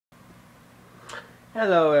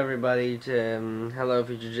Hello, everybody. Hello,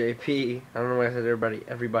 future JP. I don't know why I said everybody.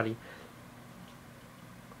 Everybody.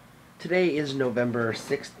 Today is November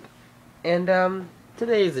 6th, and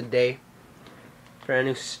today is a day for a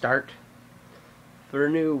new start, for a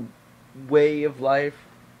new way of life,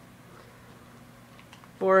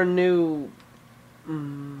 for a new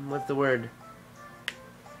what's the word?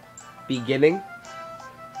 Beginning.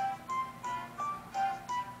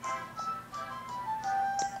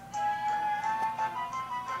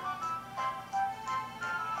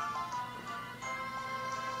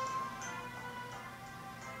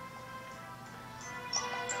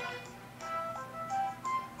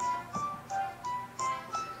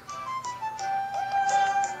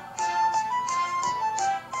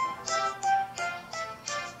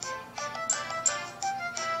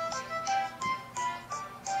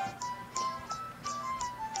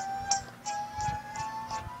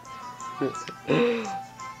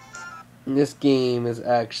 This game is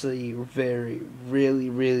actually really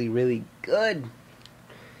good.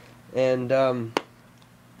 And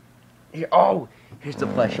here. Oh, here's the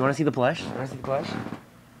plush. You want to see the plush? You want to see the plush?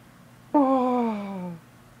 Oh.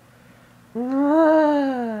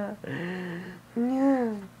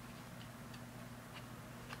 Yeah.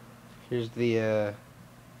 Here's the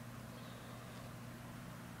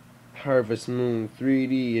Harvest Moon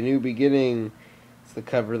 3D, A New Beginning. It's the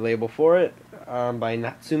cover label for it, by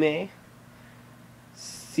Natsume.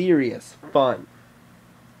 Serious fun.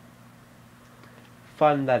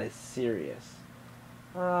 Fun that is serious.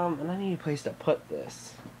 And I need a place to put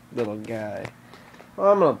this little guy.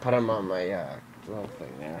 Well, I'm gonna put him on my little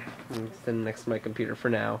thing there. He's sitting next to my computer for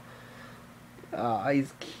now.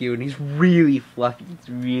 He's cute and he's really fluffy. He's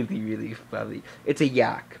really fluffy. It's a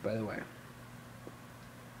yack, by the way.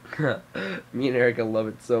 Me and Erica love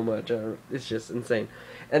it so much. It's just insane.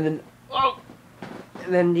 And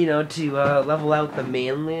then, to level out the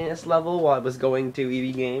manliness level while I was going to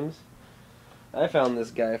EB Games, I found this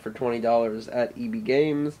guy for $20 at EB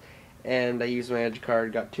Games, and I used my Edge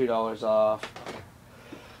card, got $2 off.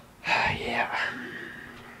 Yeah.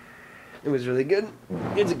 It was really good.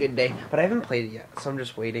 It's a good day. But I haven't played it yet, so I'm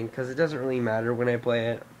just waiting, because it doesn't really matter when I play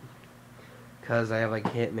it. Because I have, like,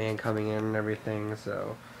 Hitman coming in and everything,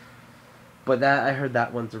 so... But I heard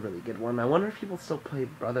that one's a really good one. I wonder if people still play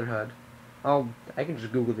Brotherhood. I can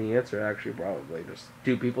just Google the answer, actually, probably.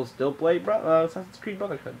 Do people still play Assassin's Creed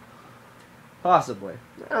Brotherhood? Possibly.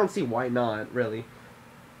 I don't see why not, really.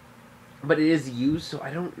 But it is used, so I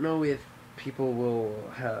don't know if people will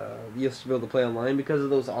used to be able to play online because of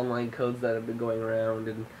those online codes that have been going around.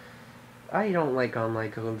 And I don't like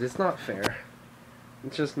online codes. It's not fair.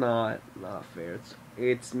 It's just not fair.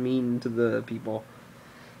 It's mean to the people.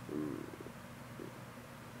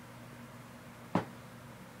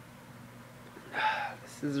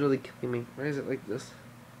 This is really killing me. Why is it like this?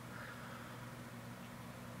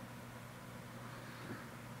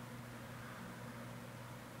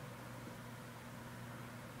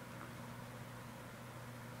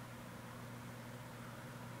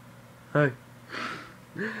 Hi.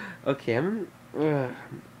 Okay,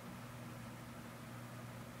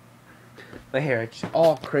 my hair is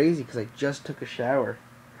all crazy because I just took a shower.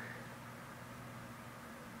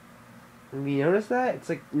 Have you noticed that? It's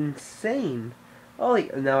like insane. Oh,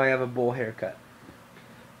 now I have a bowl haircut.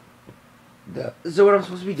 So what I'm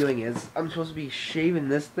supposed to be doing is I'm supposed to be shaving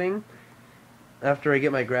this thing after I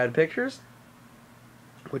get my grad pictures,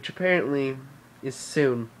 which apparently is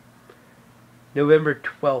soon. November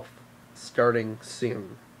 12th, starting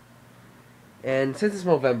soon. And since it's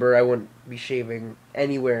November, I wouldn't be shaving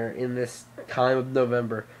anywhere in this time of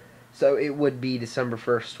November. So it would be December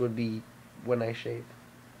 1st would be when I shave.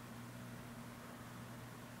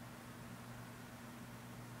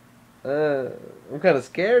 I'm kind of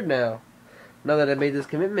scared now that I made this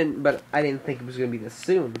commitment, but I didn't think it was going to be this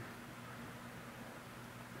soon.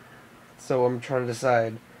 So I'm trying to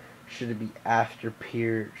decide, should it be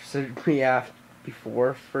should it be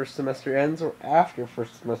before first semester ends or after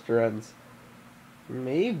first semester ends?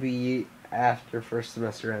 Maybe after first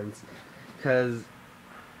semester ends, because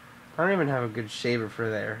I don't even have a good shaver for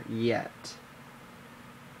there yet.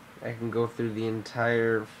 I can go through the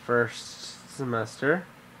entire first semester,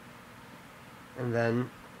 and then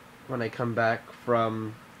when I come back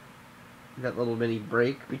from that little mini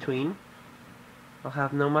break between, I'll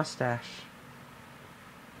have no mustache.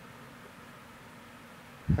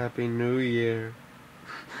 Happy New Year.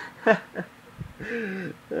 So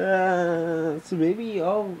maybe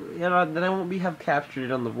then I won't have captured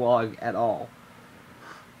it on the vlog at all.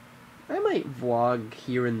 I might vlog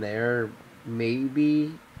here and there,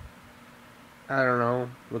 maybe. I don't know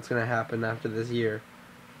what's gonna happen after this year.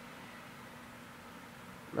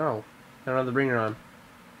 No, I don't have the bringer on.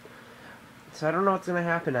 So I don't know what's gonna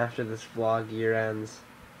happen after this vlog year ends.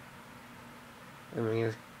 I mean,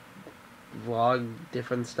 just vlog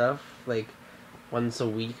different stuff, like once a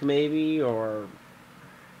week maybe, or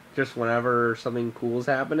just whenever something cool's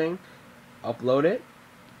happening, upload it.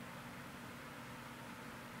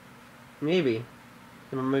 Maybe.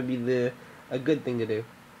 It might be a good thing to do.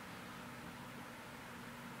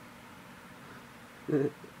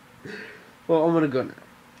 Well, I'm gonna go now,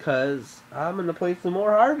 cause I'm gonna play some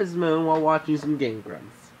more Harvest Moon while watching some Game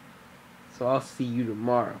Grumps. So I'll see you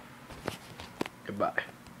tomorrow. Goodbye.